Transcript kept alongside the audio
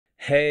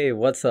Hey,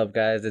 what's up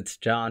guys? It's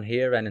John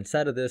here, and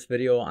inside of this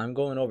video I'm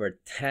going over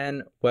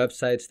 10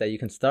 websites that you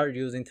can start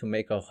using to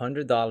make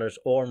 $100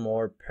 or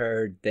more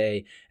per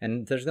day.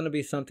 And there's going to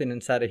be something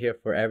inside of here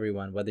for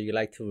everyone, whether you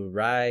like to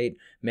write,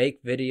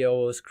 make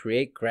videos,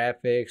 create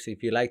graphics,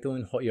 if you like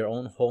doing your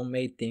own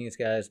homemade things,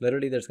 guys.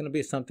 Literally there's going to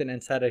be something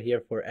inside of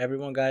here for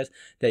everyone, guys,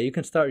 that you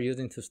can start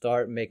using to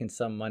start making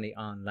some money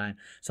online.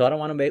 So I don't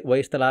want to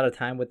waste a lot of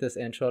time with this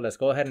intro. Let's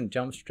go ahead and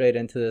jump straight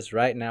into this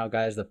right now,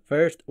 guys. The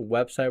first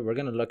website we're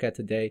going to look at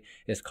today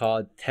is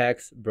called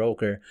Text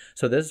Broker.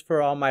 So this is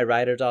for all my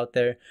writers out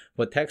there.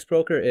 What Text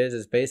Broker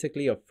is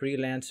basically a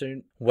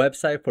freelancer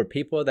website for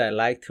people that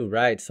like to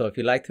write. So if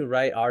you like to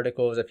write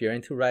articles, if you're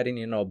into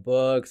writing,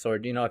 books, or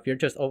if you're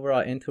just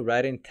overall into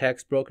writing,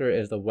 Text Broker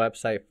is the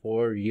website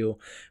for you.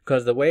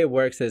 Because the way it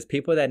works is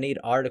people that need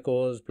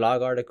articles,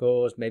 blog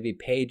articles, maybe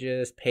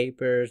pages,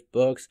 papers,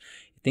 books,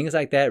 things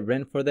like that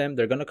written for them,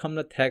 they're going to come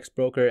to Text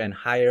Broker and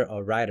hire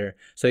a writer.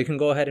 So you can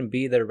go ahead and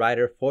be their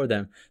writer for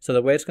them. So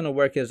the way it's going to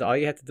work is all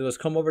you have to do is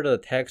come over to the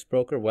Text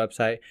Broker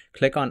website,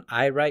 click on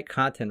I write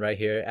content right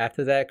here.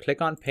 After that,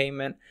 click on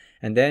payment,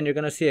 and then you're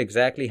going to see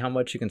exactly how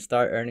much you can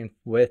start earning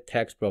with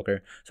Text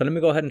Broker. So let me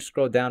go ahead and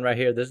scroll down right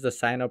here. This is the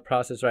sign up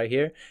process right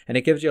here, and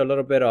it gives you a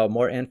little bit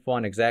more info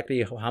on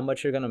exactly how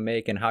much you're going to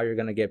make and how you're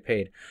going to get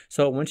paid.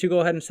 So once you go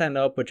ahead and sign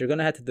up, what you're going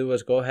to have to do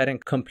is go ahead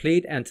and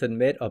complete and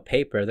submit a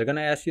paper. They're going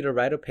to ask you to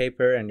write a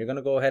paper, and you're going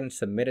to go ahead and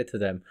submit it to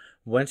them.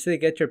 Once they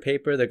get your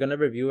paper, they're going to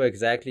review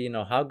exactly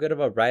how good of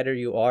a writer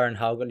you are and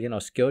how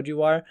skilled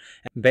you are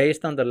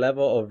based on the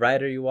level of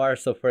writer you are.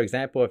 So for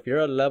example, if you're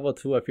a level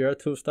 2, if you're a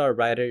 2-star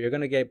writer, you're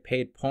going to get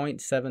paid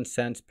 0.7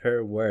 cents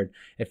per word.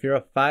 If you're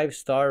a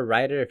 5-star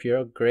writer, if you're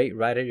a great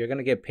writer, you're going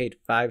to get paid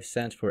 5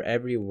 cents for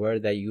every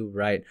word that you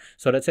write.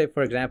 So let's say,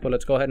 for example,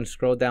 let's go ahead and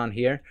scroll down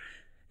here.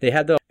 They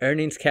have the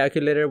earnings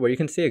calculator where you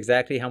can see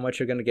exactly how much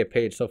you're going to get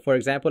paid. So for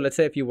example, let's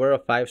say if you were a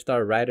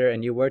 5-star writer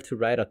and you were to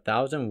write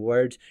 1,000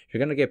 words, you're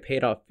going to get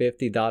paid off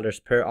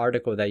 $50 per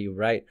article that you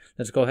write.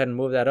 Let's go ahead and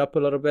move that up a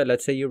little bit.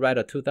 Let's say you write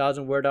a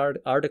 2,000 word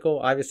article.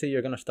 Obviously,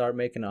 you're going to start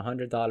making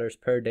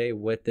 $100 per day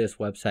with this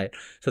website.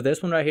 So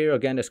this one right here,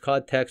 again, is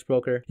called Text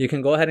Broker. You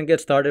can go ahead and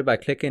get started by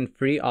clicking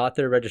free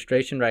author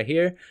registration right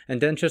here,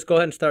 and then just go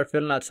ahead and start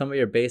filling out some of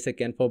your basic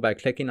info by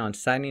clicking on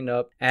signing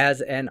up as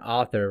an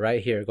author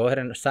right here. Go ahead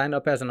and sign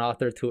up as an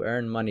author to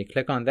earn money.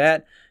 Click on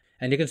that,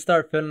 and you can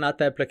start filling out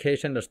the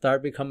application to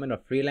start becoming a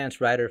freelance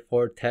writer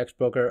for Text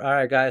Broker. All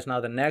right, guys, now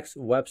the next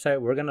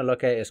website we're going to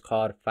look at is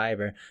called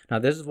Fiverr. Now,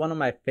 this is one of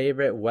my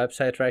favorite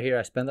websites right here.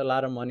 I spend a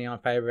lot of money on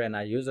Fiverr and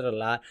I use it a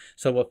lot.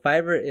 So what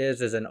Fiverr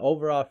is an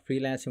overall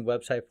freelancing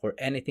website for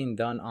anything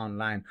done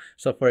online.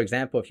 So for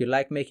example, if you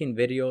like making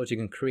videos, you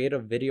can create a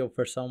video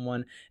for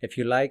someone. If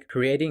you like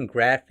creating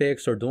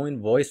graphics or doing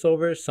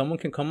voiceovers, someone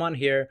can come on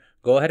here,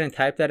 go ahead and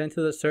type that into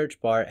the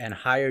search bar and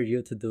hire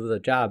you to do the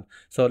job.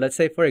 So let's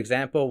say, for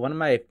example, one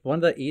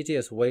of the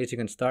easiest ways you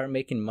can start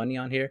making money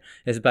on here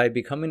is by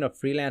becoming a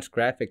freelance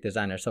graphic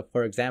designer. So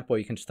for example,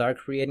 you can start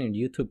creating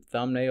YouTube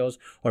thumbnails,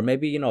 or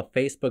maybe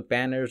Facebook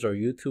banners or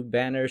YouTube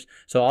banners.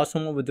 So all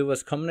someone would do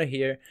is come to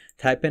here,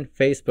 type in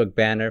Facebook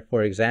banner,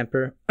 for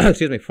example,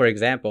 for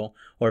example,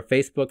 or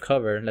Facebook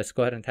cover. Let's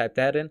go ahead and type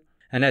that in.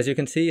 And as you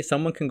can see,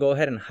 someone can go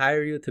ahead and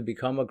hire you to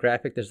become a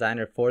graphic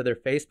designer for their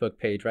Facebook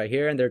page right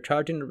here. And they're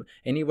charging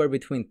anywhere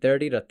between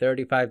 $30 to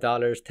 $35,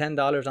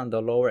 $10 on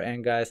the lower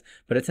end, guys.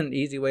 But it's an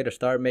easy way to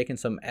start making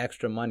some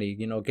extra money.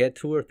 Get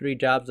 2 or 3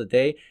 jobs a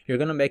day. You're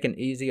going to make an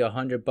easy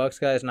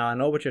 $100, guys. Now, I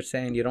know what you're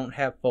saying. You don't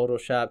have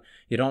Photoshop.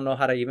 You don't know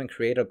how to even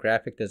create a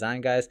graphic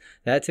design, guys.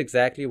 That's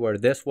exactly where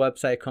this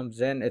website comes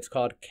in. It's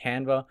called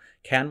Canva.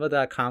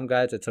 Canva.com,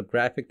 guys. It's a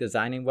graphic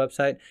designing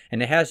website,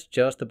 and it has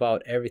just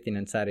about everything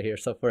inside of here.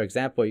 So for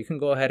example, you can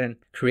go ahead and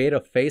create a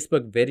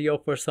Facebook video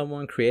for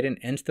someone, create an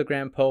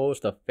Instagram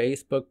post, a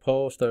Facebook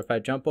post, or if I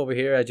jump over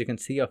here, as you can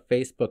see, a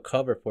Facebook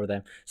cover for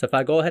them. So if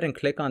I go ahead and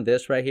click on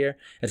this right here,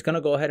 it's going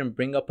to go ahead and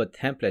bring up a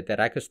template that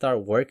I could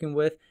start working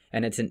with,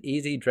 and it's an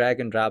easy drag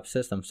and drop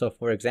system. So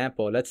for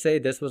example, let's say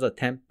this was a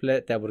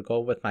template that would go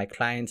with my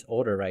client's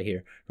order right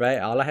here, right?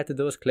 All I have to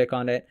do is click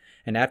on it,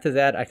 and after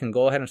that, I can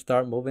go ahead and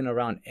start moving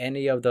around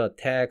any of the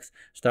text,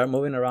 start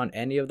moving around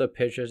any of the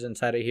pictures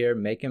inside of here,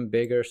 make them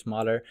bigger,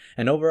 smaller,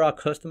 and overall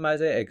customize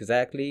it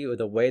exactly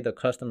the way the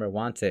customer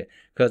wants it.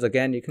 Because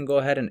again, you can go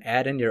ahead and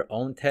add in your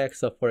own text.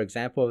 So for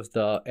example, if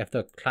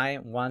the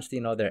client wants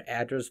their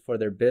address for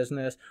their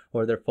business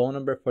or their phone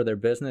number for their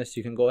business,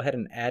 you can go ahead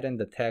and add in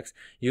the text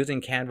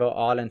using Canva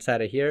all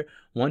inside of here.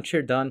 Once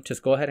you're done,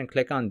 just go ahead and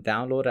click on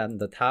download on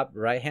the top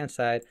right hand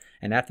side,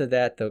 and after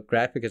that, the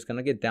graphic is going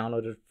to get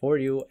downloaded for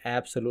you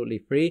absolutely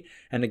free.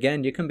 And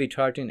again, you can be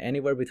charging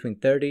anywhere between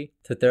 $30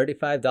 to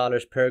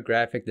 $35 per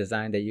graphic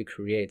design that you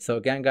create. So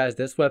again, guys,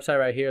 this website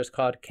right here is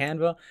called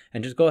Canva,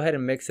 and just go ahead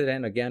and mix it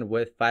in again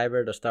with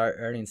Fiverr to start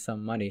earning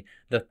some money.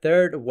 The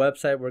third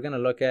website we're going to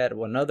look at,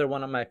 another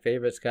one of my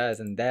favorites, guys,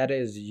 and that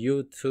is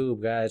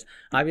YouTube, guys.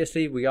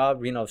 Obviously, we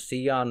all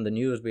see on the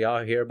news, we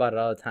all hear about it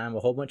all the time, a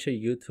whole bunch of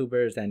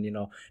YouTubers and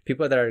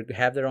people that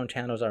have their own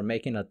channels are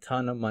making a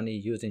ton of money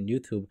using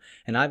YouTube.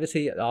 And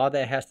obviously all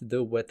that has to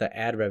do with the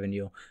ad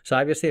revenue. So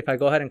obviously if I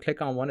go ahead and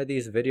click on one of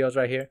these videos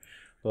right here,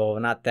 well,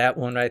 not that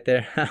one right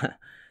there.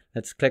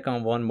 Let's click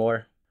on one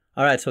more.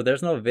 All right, so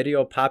there's no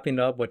video popping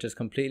up, which is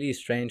completely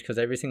strange because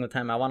every single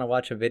time I want to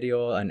watch a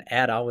video, an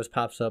ad always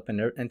pops up and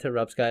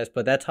interrupts, guys.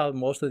 But that's how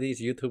most of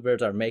these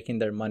YouTubers are making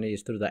their money,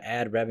 is through the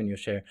ad revenue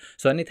share.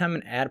 So anytime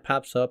an ad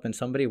pops up and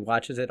somebody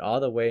watches it all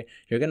the way,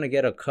 you're going to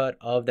get a cut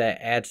of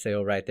that ad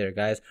sale right there,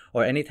 guys.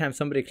 Or anytime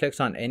somebody clicks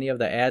on any of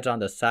the ads on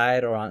the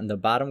side or on the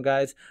bottom,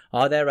 guys,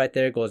 all that right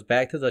there goes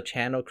back to the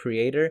channel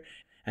creator.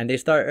 And they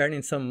start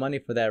earning some money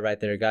for that right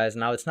there, guys.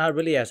 Now, it's not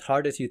really as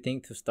hard as you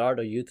think to start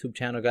a YouTube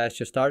channel, guys.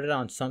 Just start it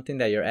on something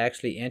that you're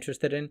actually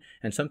interested in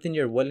and something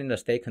you're willing to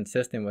stay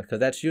consistent with, because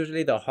that's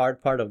usually the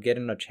hard part of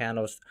getting a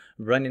channel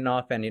running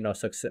off and,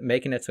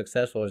 making it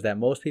successful, is that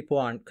most people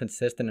aren't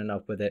consistent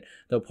enough with it.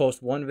 They'll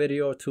post one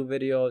video, two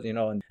videos,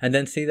 and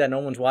then see that no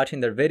one's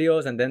watching their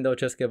videos, and then they'll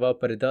just give up.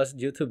 But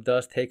YouTube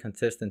does take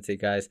consistency,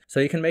 guys.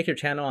 So you can make your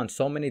channel on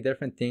so many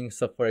different things.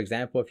 So for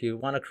example, if you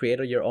want to create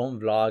your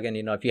own vlog, and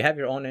if you have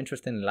your own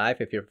interest in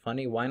life, if you're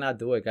funny, why not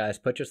do it, guys?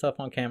 Put yourself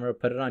on camera,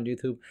 put it on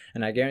YouTube,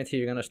 and I guarantee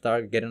you're gonna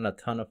start getting a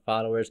ton of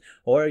followers.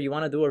 Or you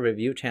want to do a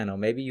review channel,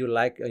 maybe you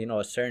like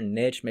a certain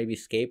niche, maybe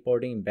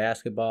skateboarding,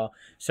 basketball,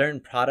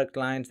 certain product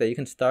lines that you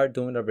can start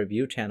doing a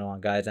review channel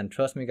on, guys. And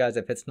trust me, guys,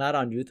 if it's not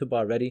on YouTube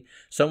already,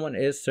 someone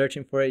is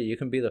searching for it. You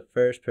can be the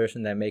first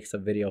person that makes a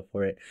video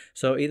for it.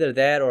 So either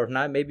that, or if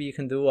not, maybe you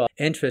can do a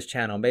interest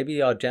channel,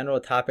 maybe a general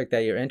topic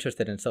that you're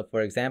interested in. So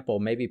for example,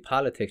 maybe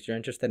politics, you're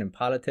interested in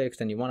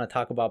politics and you want to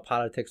talk about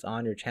politics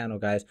on your channel,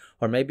 guys.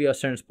 Or maybe a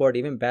certain sport,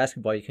 even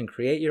basketball. You can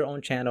create your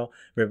own channel,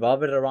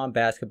 revolve it around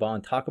basketball,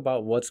 and talk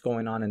about what's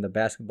going on in the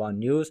basketball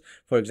news.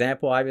 For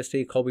example,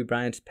 obviously Kobe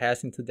Bryant's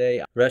passing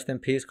today. Rest in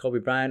peace, Kobe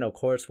Bryant, of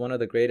course, one of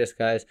the greatest,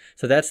 guys.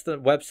 So that's the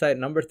website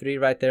number 3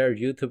 right there,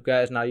 YouTube,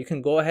 guys. Now you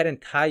can go ahead and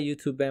tie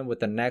YouTube in with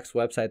the next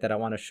website that I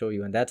want to show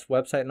you, and that's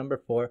website number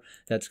 4.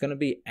 That's going to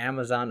be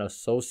Amazon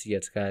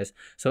Associates, guys.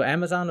 So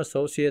Amazon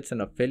Associates, an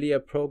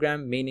affiliate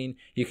program, meaning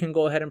you can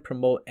go ahead and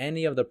promote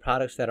any of the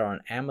products that are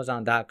on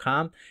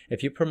Amazon.com.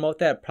 If you promote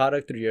that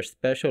product through your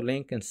special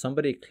link and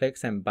somebody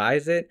clicks and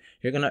buys it,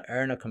 you're going to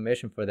earn a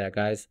commission for that,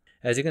 guys.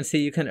 As you can see,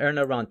 you can earn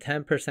around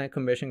 10%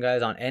 commission,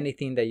 guys, on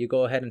anything that you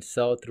go ahead and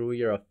sell through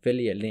your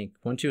affiliate link.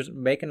 Once you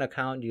make an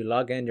account, you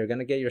log in, you're going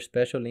to get your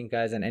special link,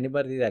 guys, and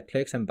anybody that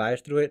clicks and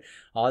buys through it,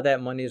 all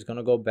that money is going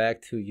to go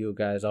back to you,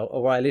 guys,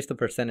 or at least a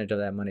percentage of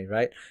that money,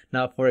 right?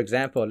 Now, for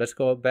example, let's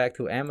go back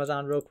to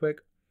Amazon real quick.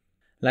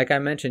 Like I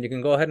mentioned, you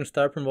can go ahead and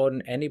start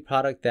promoting any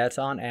product that's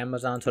on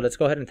Amazon. So let's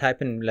go ahead and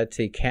type in, let's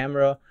see,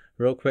 camera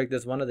real quick.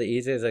 This is one of the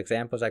easiest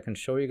examples I can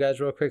show you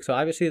guys real quick. So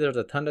obviously there's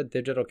a ton of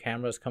digital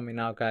cameras coming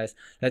out, guys.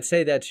 Let's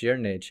say that's your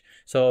niche.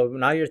 So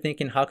now you're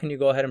thinking, how can you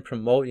go ahead and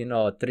promote, a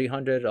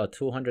 $300 or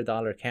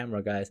 $200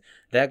 camera, guys?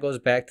 That goes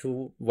back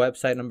to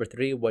website number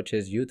 3, which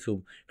is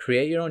YouTube.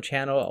 Create your own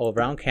channel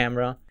around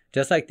camera,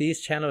 just like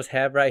these channels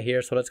have right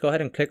here. So let's go ahead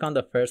and click on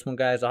the first one,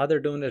 guys. All they're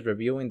doing is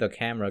reviewing the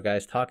camera,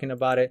 guys, talking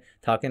about it,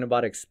 talking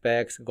about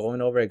specs,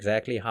 going over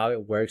exactly how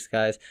it works,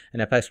 guys.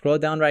 And if I scroll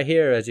down right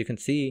here, as you can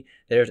see,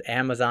 there's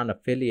Amazon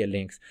affiliate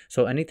links.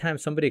 So anytime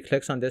somebody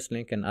clicks on this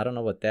link, and I don't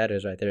know what that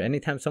is right there,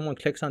 anytime someone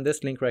clicks on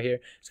this link right here,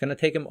 it's going to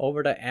take them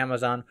over to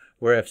Amazon,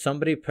 where if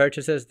somebody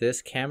purchases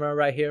this camera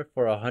right here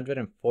for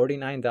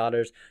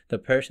 $149, the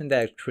person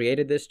that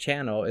created this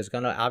channel is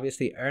going to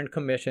obviously earn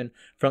commission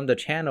from the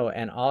channel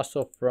and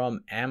also from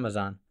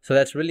Amazon. So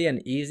that's really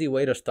an easy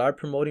way to start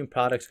promoting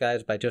products,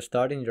 guys, by just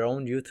starting your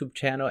own YouTube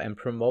channel and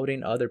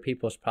promoting other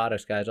people's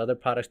products, guys, other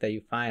products that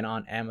you find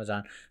on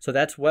Amazon. So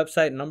that's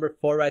website number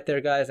 4 right there,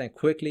 guys. And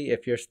quickly,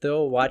 if you're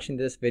still watching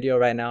this video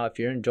right now, if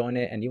you're enjoying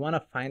it and you want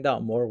to find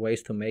out more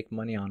ways to make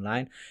money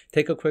online,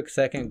 take a quick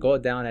second, go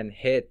down and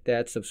hit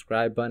that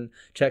subscribe button.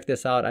 Check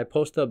this out. I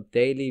post up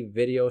daily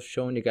videos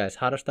showing you guys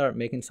how to start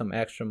making some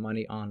extra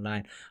money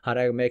online, how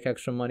to make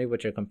extra money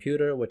with your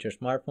computer, with your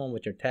smartphone,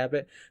 with your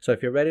tablet. So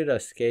if you're ready to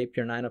escape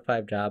your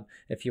 9-to-5 job,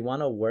 if you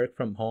want to work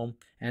from home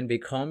and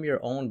become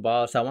your own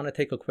boss, I want to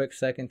take a quick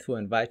second to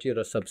invite you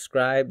to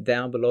subscribe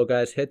down below,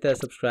 guys. Hit that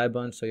subscribe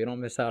button so you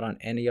don't miss out on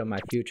any of my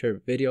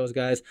future videos,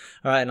 guys.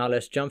 All right, now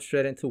let's jump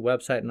straight into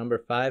website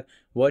number 5,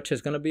 which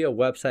is going to be a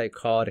website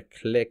called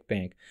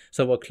ClickBank.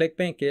 So what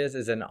ClickBank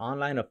is an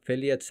online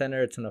affiliate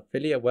center. It's an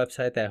affiliate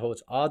website that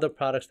holds all the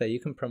products that you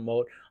can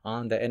promote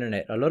on the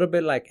internet. A little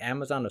bit like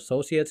Amazon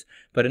Associates,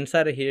 but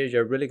inside of here,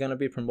 you're really going to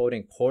be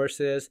promoting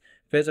courses,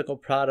 physical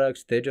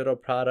products, digital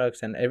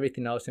products, and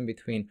everything else in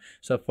between.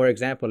 So for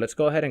example, let's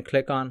go ahead and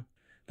click on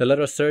the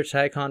little search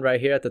icon right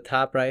here at the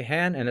top right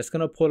hand, and it's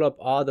going to pull up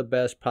all the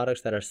best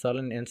products that are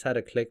selling inside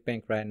of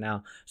ClickBank right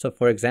now. So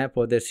for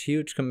example, this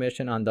huge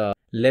commission on the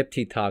Lip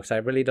Detox. I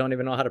really don't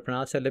even know how to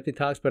pronounce it, Lip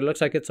Detox, but it looks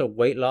like it's a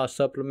weight loss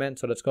supplement.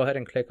 So let's go ahead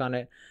and click on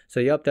it.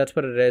 So yep, that's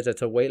what it is.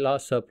 It's a weight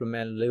loss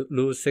supplement.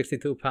 Lose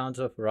 62 pounds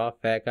of raw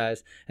fat,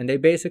 guys. And they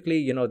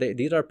basically,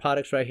 these are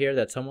products right here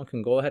that someone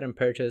can go ahead and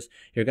purchase.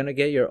 You're going to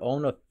get your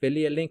own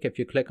affiliate link if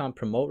you click on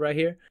promote right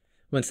here.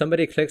 When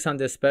somebody clicks on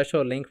this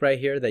special link right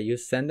here that you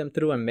send them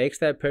through and makes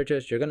that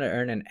purchase, you're going to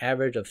earn an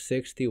average of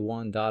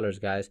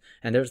 $61, guys.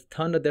 And there's a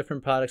ton of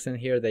different products in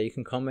here that you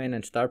can come in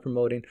and start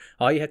promoting.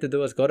 All you have to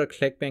do is go to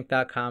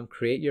clickbank.com,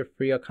 create your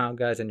free account,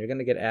 guys, and you're going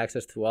to get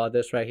access to all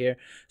this right here.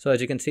 So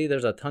as you can see,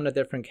 there's a ton of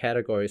different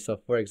categories.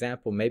 So for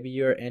example, maybe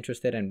you're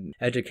interested in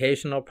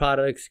educational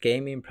products,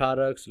 gaming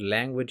products,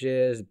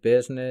 languages,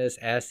 business,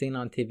 as seen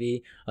on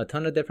TV, a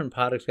ton of different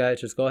products,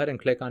 guys. Just go ahead and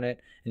click on it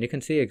and you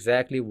can see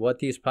exactly what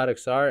these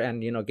products are,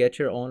 and get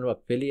your own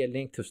affiliate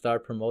link to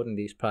start promoting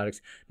these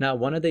products. Now,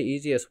 one of the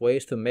easiest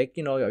ways to make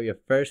your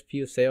first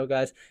few sales,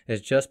 guys,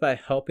 is just by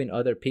helping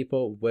other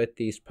people with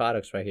these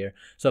products right here.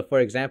 So for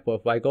example,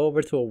 if I go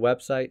over to a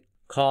website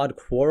called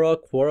Quora.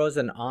 Quora is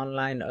an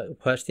online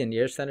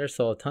questionnaire center.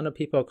 So a ton of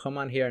people come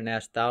on here and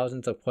ask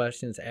thousands of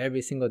questions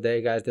every single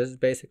day, guys. This is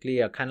basically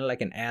a kind of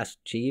like an Ask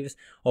Jeeves,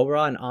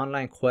 overall an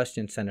online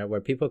question center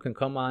where people can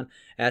come on,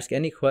 ask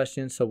any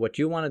questions. So what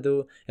you want to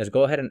do is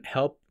go ahead and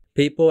help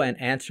people and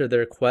answer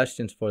their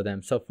questions for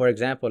them. So for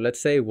example,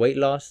 let's say weight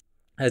loss.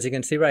 As you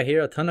can see right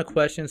here, a ton of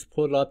questions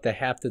pulled up that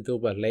have to do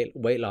with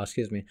weight loss,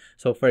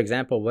 So for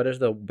example, what is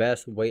the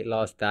best weight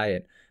loss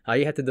diet? All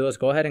you have to do is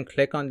go ahead and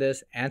click on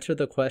this, answer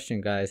the question,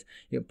 guys.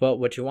 But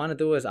what you want to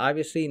do is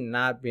obviously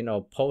not,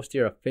 post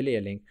your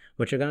affiliate link.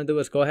 What you're going to do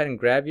is go ahead and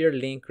grab your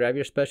link, grab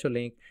your special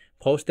link,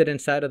 post it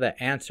inside of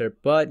the answer,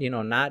 but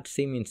not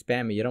seeming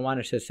spammy. You don't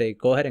want to just say,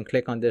 go ahead and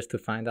click on this to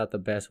find out the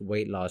best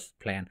weight loss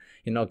plan.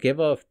 Give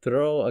a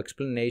thorough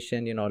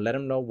explanation, let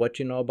them know what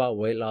you know about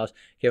weight loss,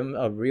 give them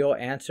a real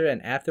answer,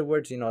 and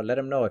afterwards, let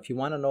them know if you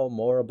want to know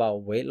more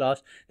about weight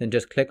loss, then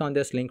just click on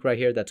this link right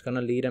here. That's going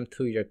to lead them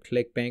to your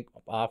ClickBank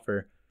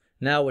offer.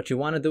 Now, what you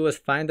want to do is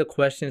find the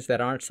questions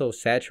that aren't so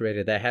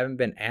saturated, that haven't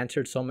been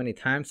answered so many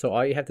times. So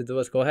all you have to do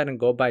is go ahead and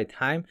go by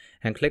time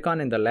and click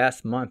on in the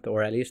last month,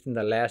 or at least in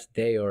the last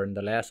day or in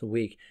the last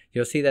week.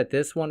 You'll see that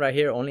this one right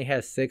here only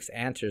has 6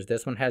 answers.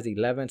 This one has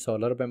 11, so a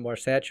little bit more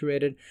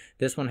saturated.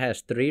 This one has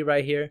 3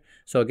 right here.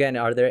 So again,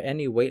 are there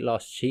any weight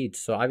loss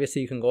cheats? So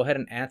obviously you can go ahead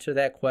and answer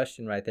that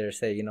question right there.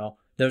 Say,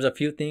 there's a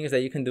few things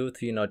that you can do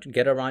to,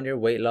 get around your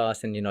weight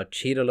loss and,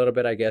 cheat a little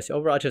bit, I guess.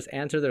 Overall, just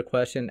answer their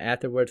question.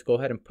 Afterwards, go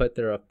ahead and put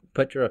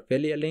your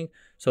affiliate link.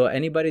 So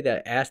anybody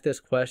that asks this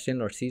question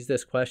or sees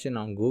this question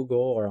on Google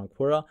or on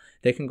Quora,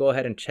 they can go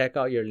ahead and check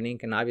out your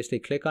link and obviously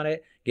click on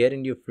it,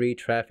 getting you free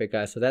traffic,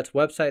 guys. So that's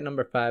website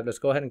number 5. Let's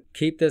go ahead and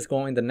keep this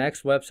going. The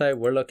next website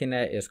we're looking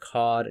at is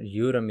called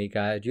Udemy,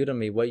 guys.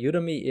 Udemy. What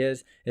Udemy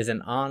is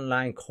an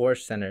online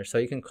course center. So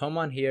you can come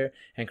on here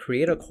and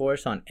create a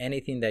course on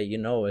anything that you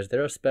know. Is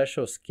there a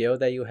special skill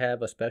that you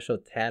have, a special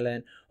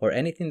talent, or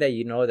anything that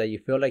you know that you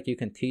feel like you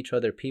can teach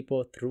other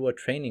people through a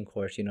training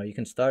course? You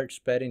can start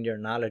spreading your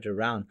knowledge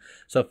around.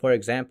 So for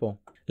example,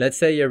 let's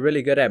say you're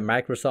really good at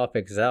Microsoft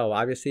Excel.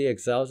 Obviously,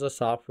 Excel is a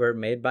software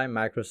made by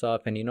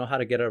Microsoft, and you know how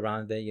to get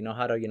around it. You know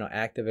how to,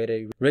 activate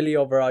it. Really,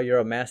 overall, you're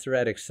a master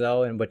at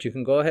Excel. And what you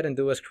can go ahead and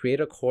do is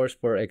create a course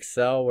for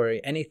Excel or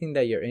anything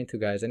that you're into,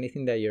 guys.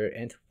 Anything that you're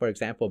into, for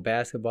example,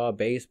 basketball,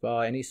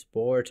 baseball, any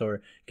sports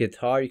or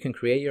guitar. You can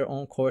create your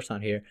own course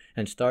on here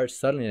and start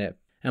selling it.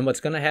 And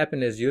what's going to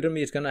happen is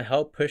Udemy is going to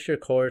help push your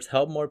course,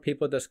 help more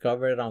people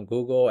discover it on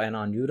Google and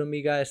on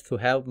Udemy, guys, to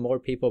help more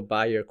people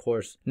buy your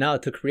course. Now,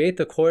 to create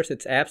the course,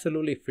 it's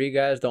absolutely free,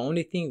 guys. The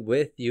only thing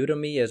with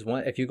Udemy is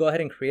if you go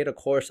ahead and create a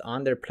course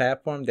on their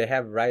platform, they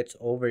have rights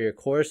over your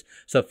course.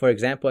 So for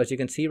example, as you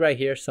can see right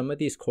here, some of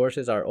these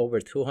courses are over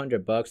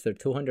 $200. They're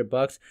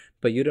 $200,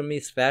 but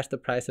Udemy slashed the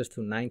prices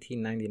to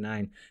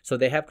 $19.99. So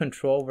they have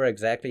control over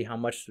exactly how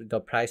much the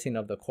pricing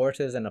of the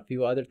courses and a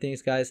few other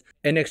things, guys,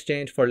 in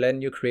exchange for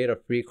letting you create a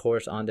free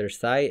course on their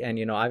site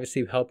and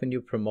obviously helping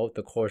you promote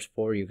the course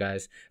for you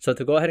guys. So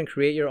to go ahead and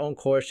create your own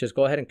course, just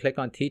go ahead and click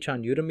on Teach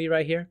on Udemy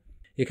right here.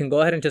 You can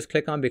go ahead and just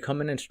click on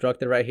Become an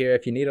Instructor right here.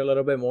 If you need a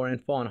little bit more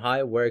info on how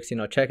it works,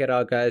 check it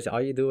out, guys.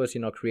 All you do is,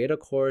 create a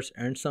course,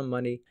 earn some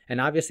money,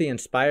 and obviously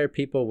inspire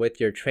people with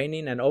your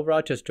training. And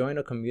overall, just join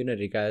a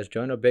community, guys.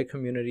 Join a big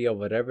community of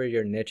whatever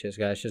your niche is,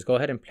 guys. Just go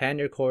ahead and plan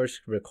your course,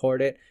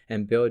 record it,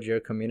 and build your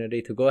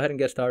community. To go ahead and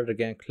get started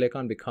again, click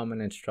on Become an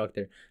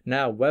Instructor.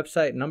 Now,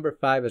 website number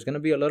 5 is going to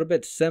be a little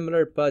bit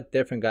similar but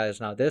different,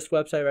 guys. Now, this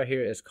website right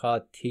here is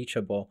called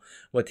Teachable.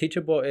 What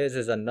Teachable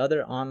is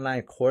another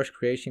online course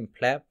creation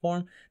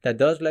platform that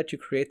does let you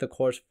create the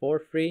course for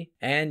free,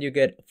 and you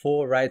get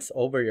full rights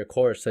over your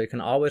course. So you can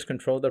always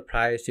control the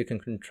price, you can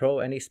control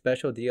any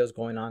special deals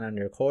going on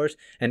your course,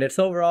 and it's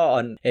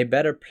overall a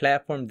better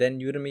platform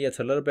than Udemy. It's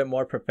a little bit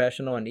more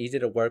professional and easy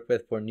to work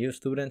with for new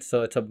students.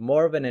 So it's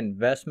more of an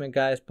investment,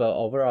 guys, but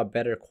overall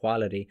better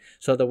quality.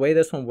 So the way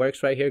this one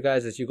works right here,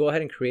 guys, is you go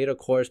ahead and create a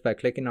course by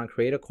clicking on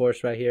Create a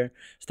Course right here,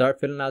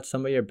 start filling out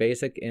some of your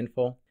basic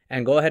info,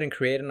 and go ahead and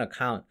create an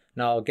account.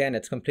 Now, again,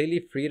 it's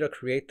completely free to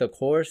create the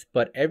course,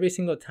 but every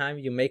single time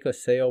you make a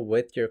sale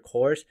with your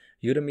course,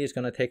 Udemy is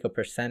going to take a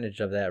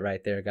percentage of that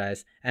right there,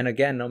 guys. And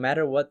again, no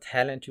matter what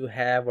talent you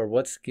have or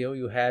what skill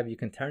you have, you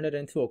can turn it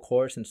into a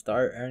course and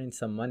start earning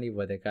some money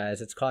with it, guys.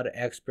 It's called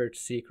Expert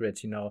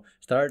Secrets.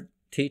 Start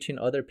teaching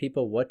other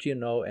people what you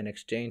know in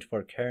exchange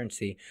for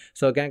currency.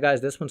 So again,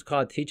 guys, this one's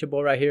called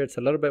Teachable right here. It's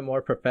a little bit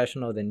more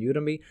professional than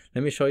Udemy.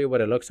 Let me show you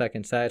what it looks like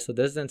inside. So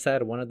this is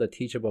inside one of the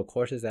Teachable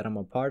courses that I'm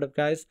a part of,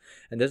 guys,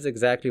 and this is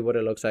exactly what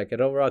it looks like.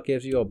 It overall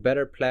gives you a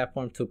better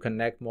platform to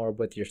connect more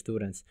with your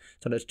students.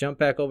 So let's jump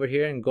back over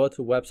here and go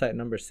to website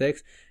number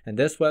 6, and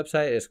this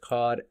website is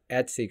called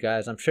Etsy,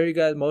 guys. I'm sure you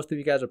guys, most of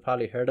you guys have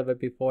probably heard of it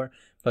before,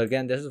 but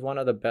again, this is one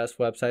of the best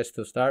websites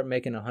to start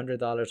making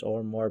 $100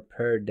 or more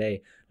per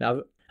day.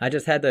 Now, I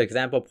just had the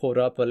example pulled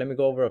up, but let me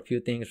go over a few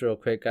things real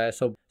quick, guys.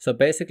 So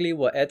basically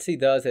what Etsy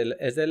does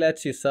is it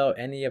lets you sell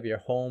any of your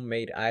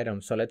homemade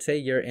items. So let's say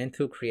you're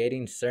into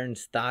creating certain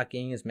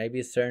stockings,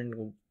 maybe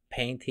certain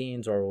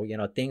paintings, or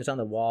things on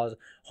the walls,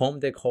 home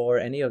decor,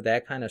 any of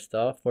that kind of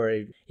stuff,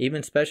 or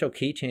even special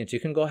keychains. You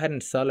can go ahead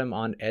and sell them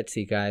on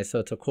Etsy, guys. So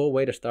it's a cool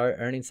way to start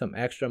earning some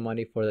extra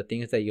money for the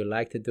things that you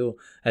like to do.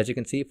 As you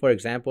can see, for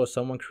example,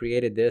 someone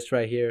created this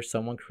right here,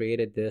 someone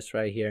created this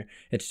right here.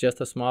 It's just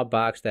a small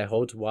box that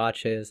holds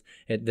watches.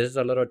 This is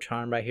a little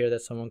charm right here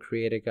that someone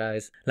created,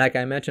 guys. Like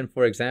I mentioned,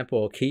 for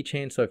example,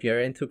 keychains. So if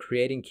you're into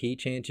creating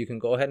keychains, you can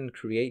go ahead and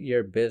create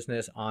your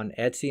business on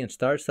Etsy and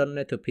start selling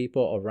it to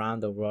people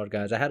around the world,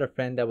 guys. I had a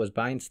friend that was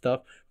buying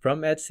stuff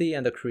from Etsy,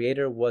 and the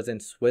creator was in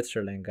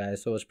Switzerland,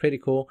 guys. So it was pretty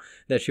cool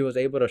that she was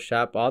able to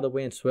shop all the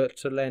way in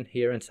Switzerland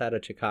here inside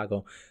of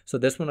Chicago. So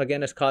this one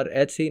again is called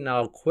Etsy.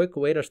 Now, a quick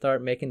way to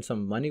start making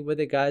some money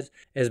with it, guys,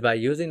 is by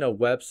using a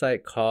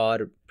website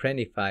called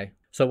Printify.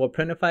 So what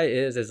Printify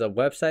is a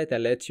website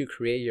that lets you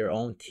create your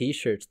own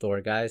t-shirt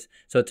store, guys.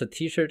 So it's a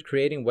t-shirt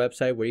creating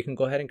website where you can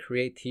go ahead and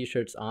create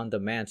t-shirts on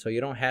demand. So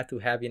you don't have to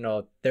have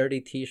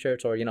 30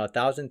 t-shirts or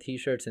 1,000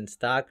 t-shirts in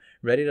stock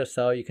ready to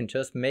sell. You can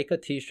just make a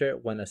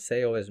t-shirt when a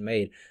sale is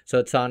made.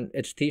 So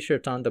it's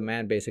t-shirts on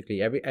demand,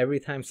 basically. Every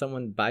time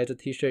someone buys a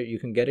t-shirt, you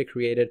can get it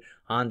created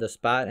on the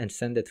spot and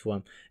send it to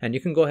them. And you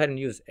can go ahead and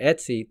use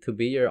Etsy to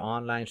be your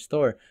online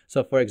store.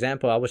 So for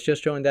example, I was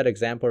just showing that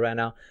example right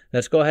now.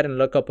 Let's go ahead and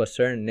look up a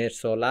certain niche.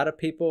 So a lot of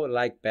people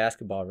like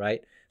basketball,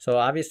 right? So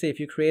obviously, if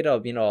you create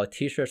a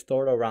t-shirt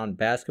store around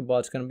basketball,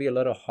 it's going to be a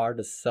little hard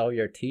to sell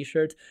your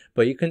t-shirts.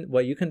 But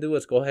what you can do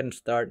is go ahead and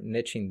start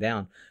niching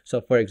down.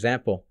 So for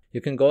example, you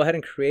can go ahead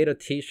and create a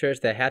t-shirts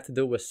that have to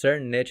do with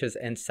certain niches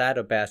inside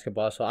of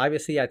basketball. So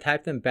obviously I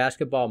typed in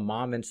basketball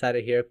mom inside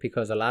of here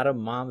because a lot of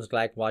moms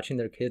like watching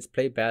their kids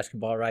play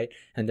basketball, right?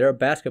 And they're a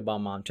basketball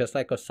mom, just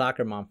like a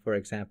soccer mom, for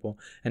example.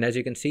 And as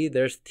you can see,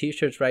 there's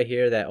t-shirts right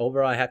here that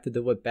overall have to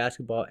do with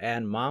basketball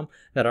and mom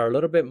that are a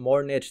little bit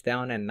more niche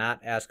down and not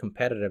as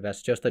competitive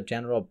as just a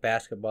general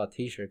basketball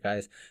t-shirt,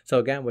 guys. So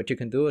again, what you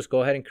can do is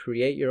go ahead and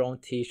create your own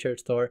t-shirt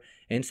store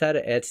inside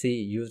of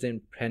Etsy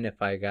using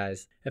Printify,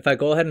 guys. If I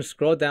go ahead and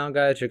scroll down,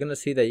 guys, you're going to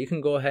see that you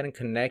can go ahead and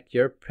connect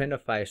your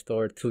Printify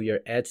store to your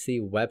Etsy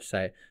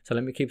website. So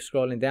let me keep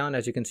scrolling down.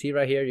 As you can see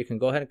right here, you can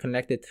go ahead and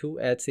connect it to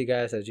Etsy,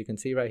 guys, as you can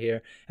see right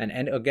here.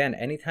 And again,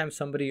 anytime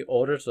somebody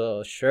orders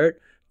a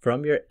shirt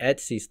from your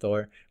Etsy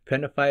store,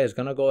 Printify is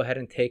going to go ahead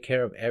and take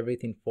care of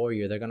everything for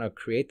you. They're going to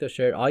create the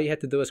shirt. All you have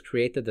to do is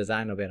create the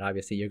design of it.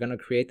 Obviously, you're going to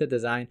create the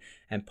design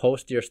and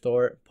post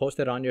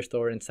it on your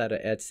store inside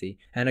of Etsy.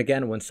 And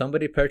again, when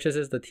somebody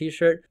purchases the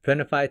t-shirt,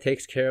 Printify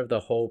takes care of the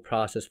whole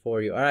process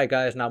for you. All right,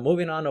 guys, now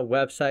moving on to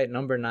website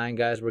number 9,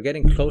 guys. We're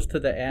getting close to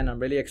the end. I'm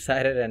really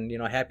excited and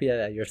happy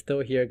that you're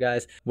still here,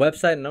 guys.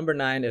 Website number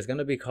 9 is going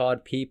to be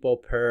called People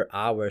Per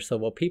Hour. So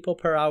what People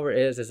Per Hour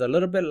is a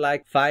little bit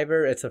like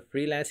Fiverr. It's a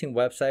freelancing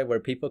website where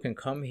people can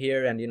come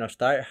here and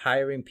start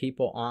hiring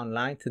people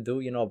online to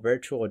do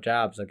virtual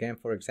jobs. Again,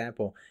 for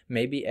example,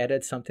 maybe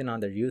edit something on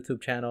their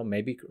YouTube channel,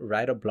 maybe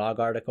write a blog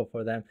article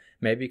for them,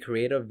 maybe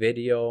create a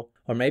video,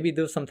 or maybe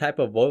do some type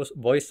of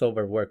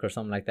voiceover work or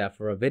something like that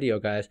for a video,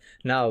 guys.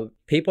 Now,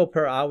 People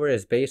Per Hour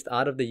is based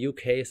out of the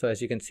UK. So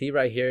as you can see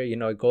right here,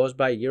 it goes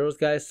by euros,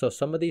 guys. So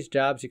some of these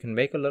jobs you can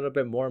make a little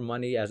bit more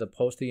money as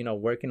opposed to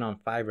working on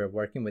Fiverr,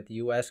 working with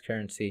US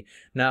currency.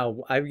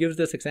 Now, I've used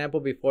this example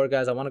before,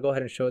 guys. I want to go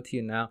ahead and show it to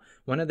you now.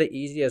 One of the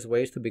easiest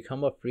ways to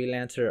become a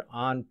freelancer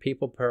on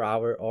People Per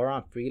Hour or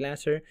on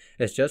Freelancer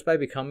is just by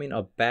becoming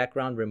a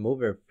background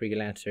remover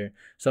freelancer.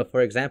 So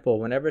for example,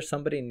 whenever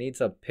somebody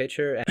needs a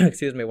picture,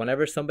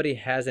 whenever somebody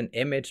has an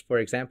image, for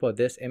example,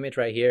 this image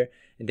right here,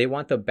 and they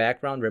want the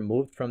background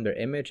removed from their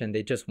image and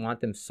they just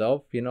want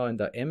themselves, in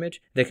the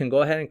image, they can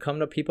go ahead and come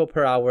to People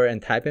Per Hour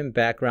and type in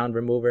background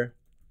remover.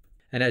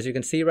 And as you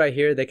can see right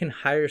here, they can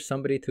hire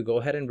somebody to go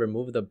ahead and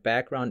remove the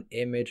background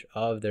image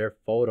of their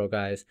photo,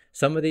 guys.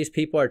 Some of these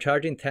people are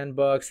charging 10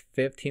 bucks,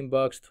 15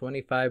 bucks,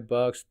 25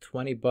 bucks,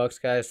 20 bucks,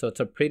 guys. So it's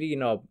a pretty,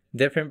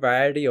 different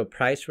variety of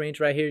price range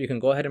right here. You can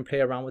go ahead and play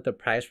around with the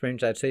price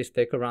range. I'd say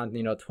stick around,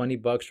 20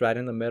 bucks right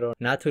in the middle.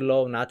 Not too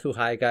low, not too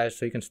high, guys.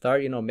 So you can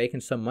start,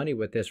 making some money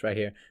with this right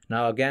here.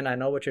 Now, again, I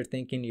know what you're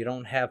thinking. You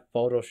don't have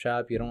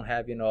Photoshop. You don't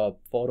have,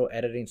 photo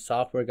editing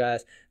software,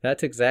 guys.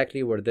 That's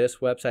exactly where this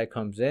website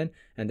comes in.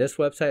 And this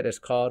website is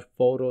called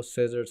Photo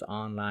Scissors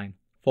Online.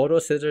 Photo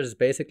Scissors is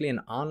basically an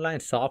online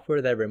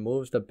software that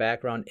removes the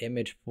background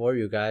image for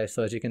you, guys.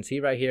 So as you can see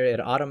right here, it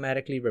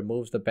automatically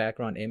removes the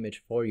background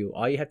image for you.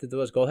 All you have to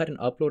do is go ahead and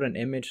upload an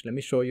image. Let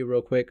me show you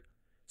real quick.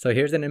 So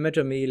here's an image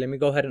of me. Let me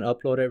go ahead and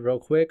upload it real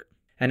quick.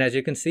 And as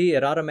you can see,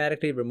 it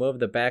automatically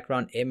removed the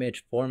background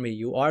image for me.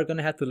 You are going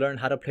to have to learn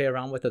how to play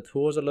around with the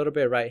tools a little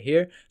bit right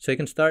here, so you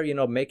can start,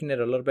 making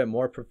it a little bit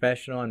more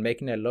professional and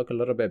making it look a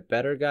little bit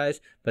better, guys.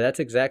 But that's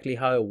exactly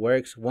how it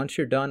works. Once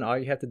you're done, all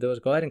you have to do is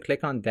go ahead and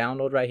click on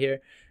download right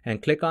here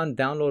and click on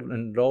download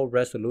in low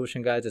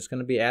resolution, guys. It's going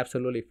to be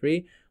absolutely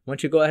free.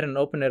 Once you go ahead and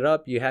open it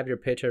up, you have your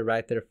picture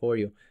right there for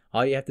you.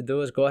 All you have to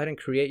do is go ahead and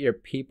create your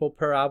people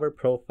per hour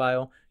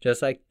profile,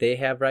 just like they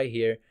have right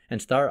here,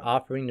 and start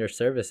offering your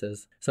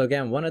services. So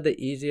again, one of the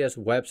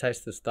easiest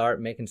websites to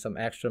start making some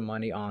extra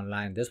money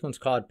online. This one's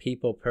called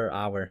people per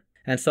hour.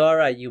 And so, all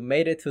right, you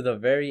made it to the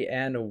very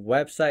end.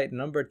 Website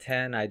number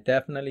 10. I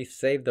definitely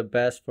saved the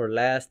best for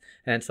last.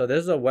 And so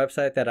this is a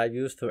website that I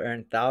use to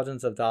earn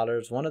thousands of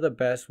dollars. One of the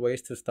best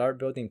ways to start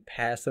building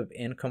passive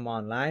income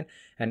online.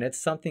 And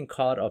it's something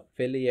called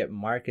affiliate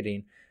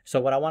marketing. So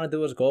what I want to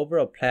do is go over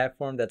a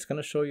platform that's going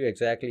to show you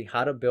exactly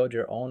how to build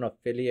your own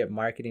affiliate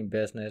marketing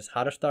business,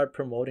 how to start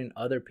promoting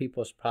other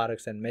people's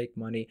products and make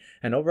money,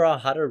 and overall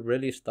how to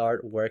really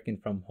start working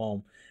from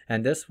home.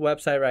 And this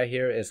website right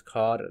here is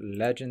called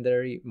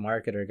Legendary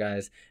Marketer,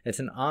 guys. It's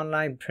an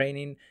online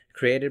training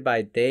created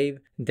by Dave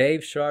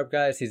Sharp,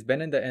 guys. He's been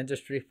in the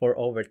industry for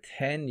over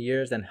 10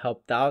 years and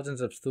helped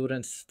thousands of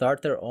students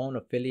start their own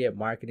affiliate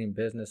marketing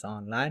business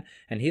online.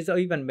 And he's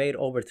even made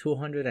over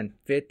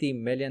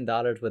 $250 million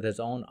with his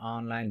own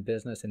online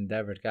business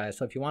endeavors, guys.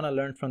 So if you want to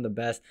learn from the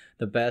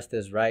best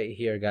is right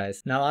here,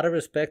 guys. Now, out of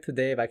respect to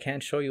Dave, I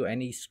can't show you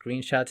any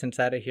screenshots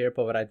inside of here,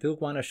 but what I do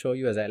want to show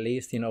you is at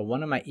least,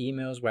 one of my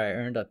emails where I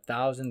earned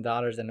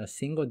 $1,000 in a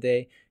single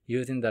day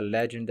using the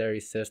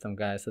Legendary system,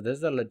 guys. So this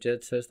is a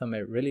legit system.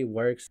 It really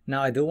works.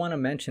 Now, I do want to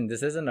mention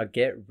this isn't a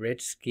get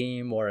rich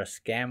scheme or a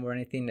scam or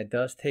anything. It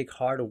does take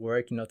hard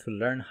work, to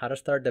learn how to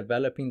start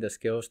developing the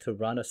skills to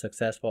run a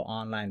successful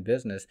online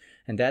business.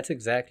 And that's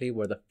exactly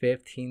where the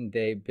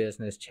 15-day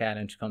business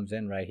challenge comes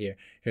in right here.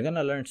 You're going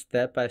to learn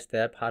step by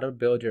step how to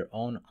build your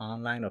own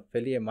online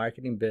affiliate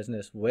marketing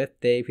business with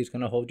Dave. He's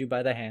going to hold you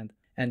by the hand.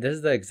 And this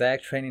is the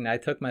exact training I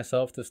took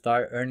myself to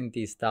start earning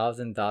these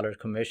 $1,000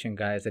 commission,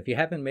 guys. If you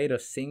haven't made a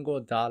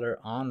single dollar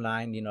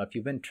online, if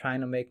you've been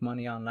trying to make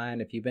money online,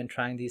 if you've been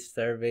trying these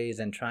surveys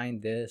and trying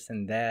this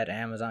and that,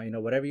 Amazon,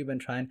 whatever you've been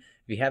trying,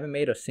 if you haven't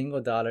made a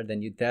single dollar,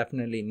 then you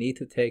definitely need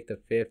to take the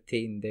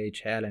 15-day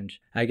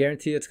challenge. I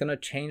guarantee it's going to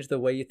change the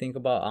way you think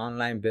about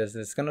online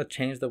business. It's going to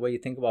change the way you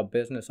think about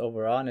business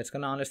overall, and it's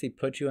going to honestly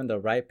put you on the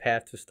right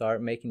path to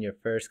start making your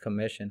first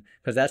commission,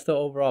 because that's the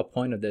overall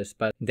point of this.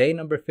 But day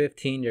number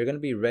 15, you're going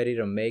to be ready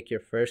to make your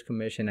first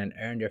commission and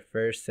earn your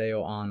first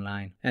sale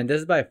online. And this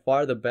is by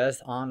far the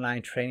best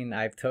online training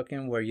I've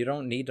taken, where you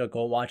don't need to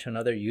go watch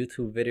another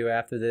YouTube video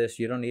after this.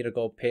 You don't need to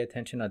go pay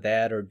attention to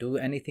that or do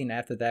anything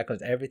after that,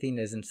 because everything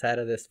is inside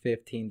of this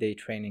 15-day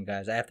training,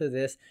 guys. After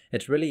this,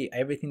 it's really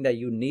everything that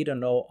you need to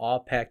know all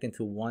packed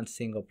into one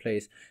single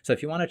place. So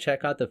if you want to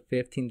check out the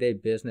 15-day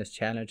business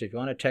challenge, if you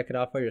want to check it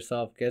out for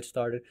yourself, get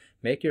started,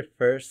 make your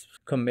first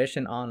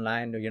commission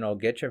online, or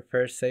get your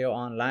first sale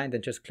online,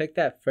 then just click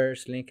that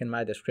first link in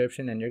my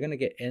description and you're going to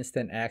get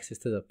instant access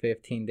to the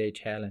 15-day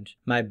challenge.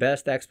 My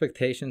best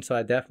expectation, so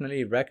I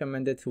definitely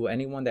recommend it to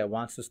anyone that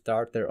wants to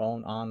start their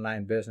own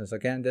online business.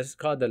 Again, this is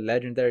called the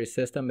Legendary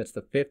system. It's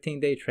the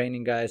 15-day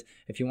training, guys.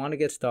 If you want to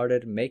get started,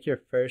 make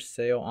your first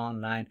sale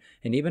online,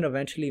 and even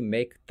eventually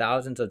make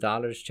thousands of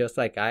dollars just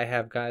like I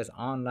have, guys,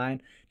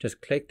 online, just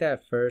click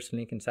that first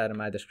link inside of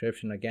my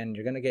description. Again,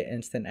 you're going to get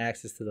instant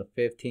access to the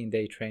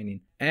 15-day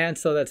training. And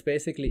so that's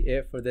basically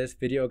it for this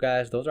video,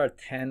 guys. Those are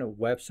 10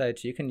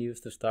 websites you can use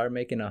to start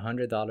making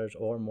 $100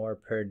 or more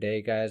per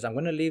day, guys. I'm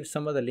going to leave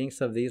some of the links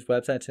of these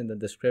websites in the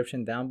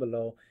description down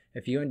below.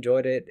 If you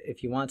enjoyed it,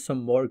 if you want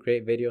some more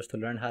great videos to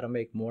learn how to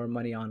make more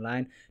money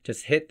online,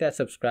 just hit that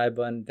subscribe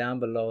button down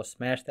below,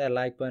 smash that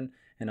like button,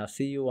 and I'll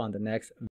see you on the next video.